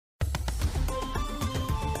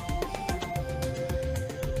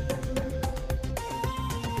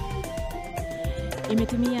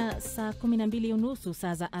Imetimia saa 12:30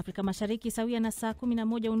 saa za Afrika Mashariki, sawia na saa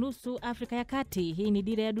 11:30 Afrika ya Kati. Hii ni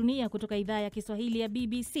Dira ya Dunia kutoka idhaa ya Kiswahili ya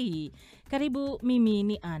BBC. Karibu, mimi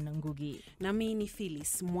ni Anna Ngugi. Na mimi ni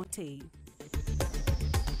Phyllis Mwatei.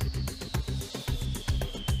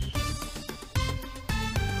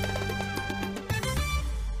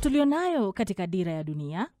 Tulionayo katika Dira ya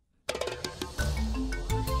Dunia: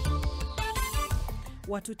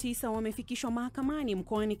 watu 9 wamefikishwa mahakamani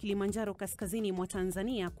mkoani Kilimanjaro kaskazini mwa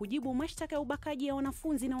Tanzania kujibu mashtaka ya ubakaji ya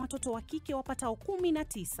wanafunzi na watoto wa kike wapatao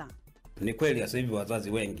 19. Ni kweli sasa hivi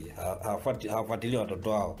wazazi wengi hawafuatilii watoto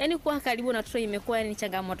wao. Yaani kuwa karibu na watoto imekuwa ni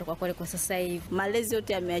changamoto kwa kweli kwa sasa hivi. Malezi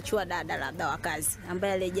yote yameachiwa dada labda wa kazi,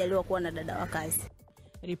 ambaye alijaliwa kuwa na dada wa kazi.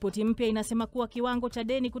 Ripoti mpya inasema kuwa kiwango cha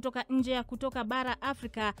deni kutoka nje ya kutoka bara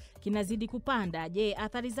Afrika kinazidi kupanda. Je,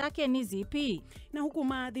 athari zake ni zipi? Na huku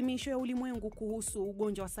maadhimisho ya ulimwengu kuhusu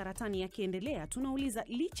ugonjwa wa saratani yakiendelea, tunauliza,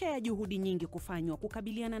 licha ya juhudi nyingi kufanywa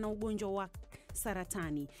kukabiliana na ugonjwa wa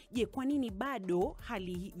saratani, je, kwa nini bado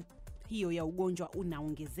hali hiyo ya ugonjwa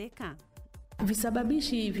unaongezeka?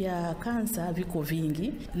 Visababishi vya kansa viko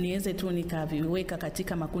vingi. Niweze tu nikaviweka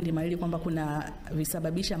katika makundi mawili, kwamba kuna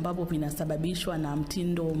visababishi ambavyo vinasababishwa na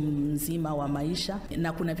mtindo mzima wa maisha,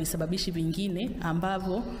 na kuna visababishi vingine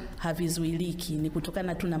ambavyo havizuiliki, ni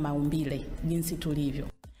kutokana tu na maumbile jinsi tulivyo.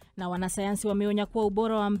 Na wanasayansi wameonya kuwa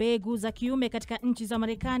ubora wa mbegu za kiume katika nchi za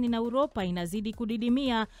Marekani na Uropa inazidi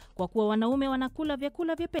kudidimia kwa kuwa wanaume wanakula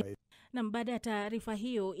vyakula vyepesi. Na baada ya taarifa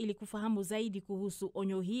hiyo, ili kufahamu zaidi kuhusu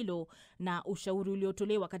onyo hilo na ushauri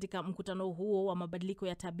uliotolewa katika mkutano huo wa mabadiliko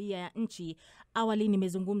ya tabia ya nchi, awali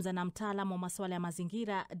nimezungumza na mtaalamu wa masuala ya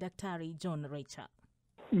mazingira, Daktari John Recha.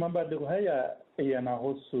 Mabadiliko haya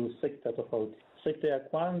yanahusu sekta tofauti. Sekta ya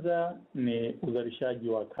kwanza ni uzalishaji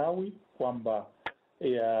wa kawi, kwamba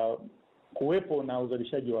ya kuwepo na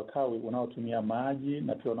uzalishaji wa kawi unaotumia maji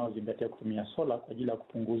na pia unaozingatia kutumia sola kwa ajili ya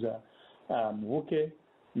kupunguza mvuke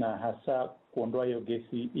na hasa kuondoa hiyo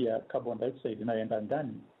gesi ya carbon dioxide inayoenda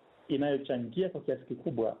ndani, inayochangia kwa kiasi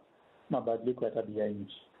kikubwa mabadiliko ya tabia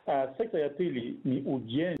nchi. Sekta ya pili ni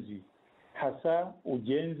ujenzi, hasa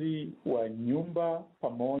ujenzi wa nyumba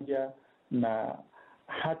pamoja na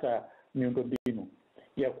hata miundombinu,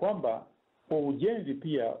 ya kwamba kwa ujenzi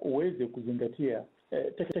pia uweze kuzingatia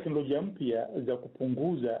teknolojia mpya za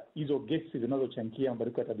kupunguza hizo gesi zinazochangia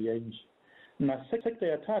mabadiliko ya tabia nchi. Na sekta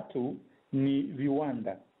ya tatu ni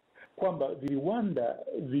viwanda, kwamba viwanda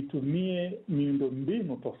vitumie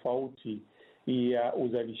miundombinu tofauti ya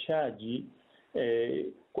uzalishaji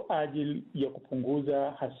kwa ajili ya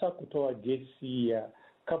kupunguza, hasa kutoa gesi ya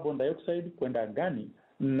carbon dioxide kwenda angani,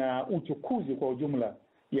 na uchukuzi kwa ujumla,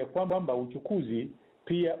 ya kwamba uchukuzi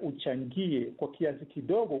pia uchangie kwa kiasi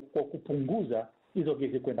kidogo kwa kupunguza hizo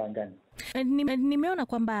gesi kwenda angani. Nimeona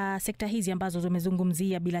kwamba sekta hizi ambazo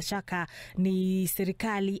zimezungumzia bila shaka ni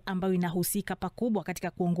serikali ambayo inahusika pakubwa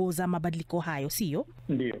katika kuongoza mabadiliko hayo, sio?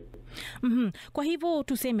 Ndio. Kwa hivyo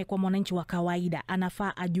tuseme, kwa mwananchi wa kawaida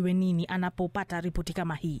anafaa ajue nini anapopata ripoti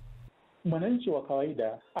kama hii? Mwananchi wa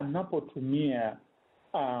kawaida anapotumia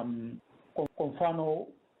kwa mfano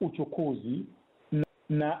uchukuzi,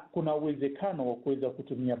 na kuna uwezekano wa kuweza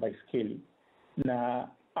kutumia baiskeli na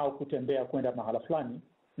au kutembea kwenda mahala fulani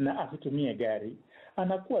na asitumie gari,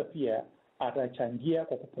 anakuwa pia atachangia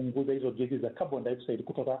kwa kupunguza hizo gesi za carbon dioxide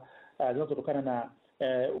kutoka zinazotokana na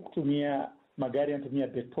kutumia magari yanatumia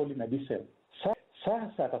petroli na diesel.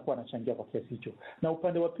 Sasa atakuwa anachangia kwa kiasi hicho. Na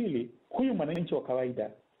upande wa pili, huyu mwananchi wa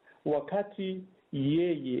kawaida, wakati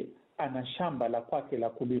yeye ana shamba la kwake la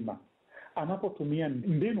kulima, anapotumia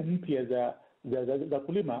mbinu mpya za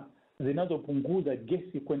kulima zinazopunguza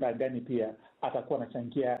gesi kwenda angani, pia atakuwa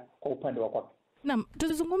anachangia kwa upande wa kwake. Naam,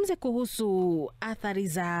 tuzungumze kuhusu athari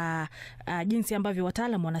za jinsi ambavyo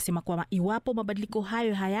wataalamu wanasema kwamba iwapo mabadiliko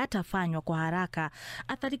hayo hayatafanywa kwa haraka,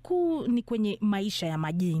 athari kuu ni kwenye maisha ya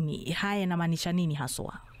majini. Haya yanamaanisha nini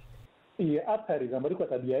haswa? Athari za mabadiliko ya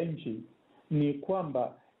tabia nchi ni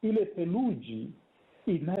kwamba ile theluji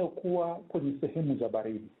inayokuwa kwenye sehemu za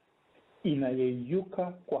baridi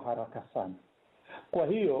inayeyuka kwa haraka sana. Kwa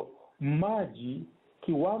hiyo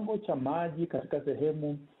kiwango cha maji katika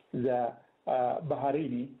sehemu za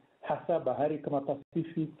baharini, hasa bahari kama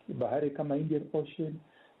Pacific, bahari kama Indian Ocean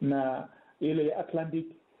na ile ya Atlantic,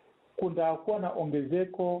 kunakuwa na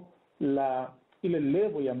ongezeko la ile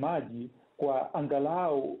level ya maji kwa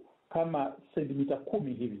angalau kama sentimita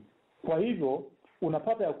 10 hivi. Kwa hivyo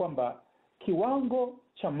unapata ya kwamba kiwango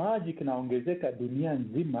cha maji kinaongezeka dunia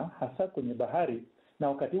nzima, hasa kwenye bahari, na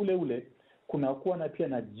wakati ule ule kunakuwa na pia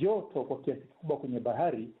na joto kwa kiasi kikubwa kwenye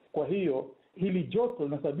bahari. Kwa hiyo hili joto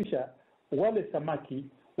linasababisha wale samaki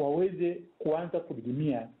waweze kuanza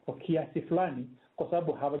kudidimia kwa kiasi fulani, kwa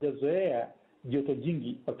sababu hawajazoea joto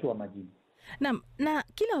jingi wakiwa majini. Na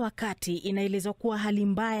kila wakati inaelezwa kuwa hali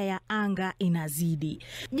mbaya ya anga inazidi.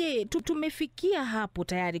 Je, tumefikia hapo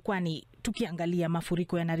tayari? Kwani tukiangalia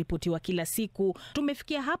mafuriko yanaripotiwa kila siku,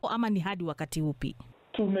 tumefikia hapo ama ni hadi wakati upi?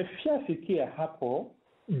 Tumeshafikia hapo.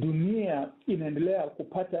 Dunia inaendelea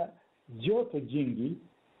kupata joto jingi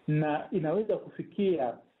na inaweza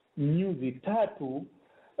kufikia nyuzi 3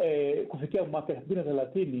 kufikia mwaka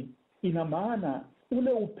 2030. Ina maana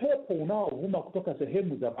ule upepo unaovuma kutoka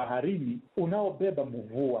sehemu za baharini unaobeba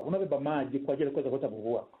mvua, unabeba maji kwa ajili ya kuweza kuleta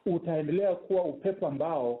mvua, utaendelea kuwa upepo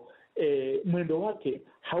ambao mwendo wake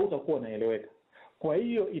hautakuwa unaeleweka. Kwa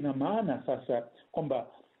hiyo ina maana sasa kwamba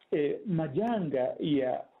majanga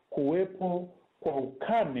ya kuwepo kwa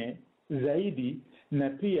ukame zaidi na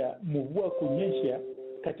pia mvua kunyesha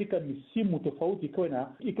katika misimu tofauti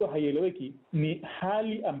ikiwa haieleweki ni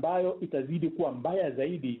hali ambayo itazidi kuwa mbaya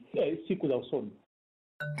zaidi siku za usoni.